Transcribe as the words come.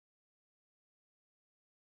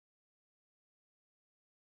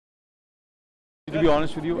To be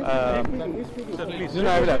honest with you, sir, please. No,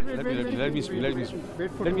 I will have, let me speak. Let me speak.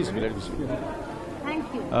 Let me speak. Let me speak.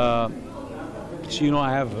 Thank you. So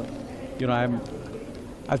I have, I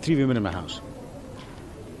have 3 women in my house,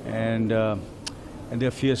 and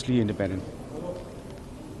they're fiercely independent.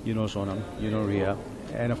 You know Sonam, you know Ria,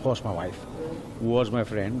 and of course my wife, who was my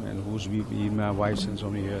friend and who's been my wife since so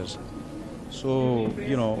many years. So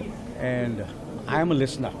and I am a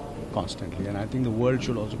listener constantly, and I think the world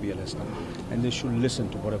should also be a listener, and they should listen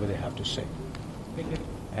to whatever they have to say.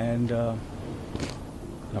 And of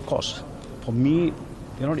course, for me,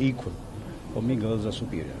 they're not equal. For me, girls are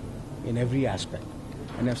superior in every aspect,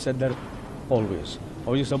 and I've said that always.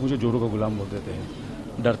 और ये सब मुझे जोरों का गुलाम बोलते थे,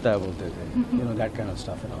 डरता है बोलते थे, that kind of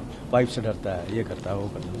stuff, wife से डरता है, ये करता है, वो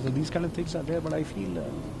करता है. So these kind of things are there, but I feel,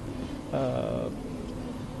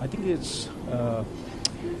 I think it's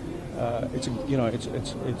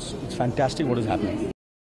fantastic what is happening.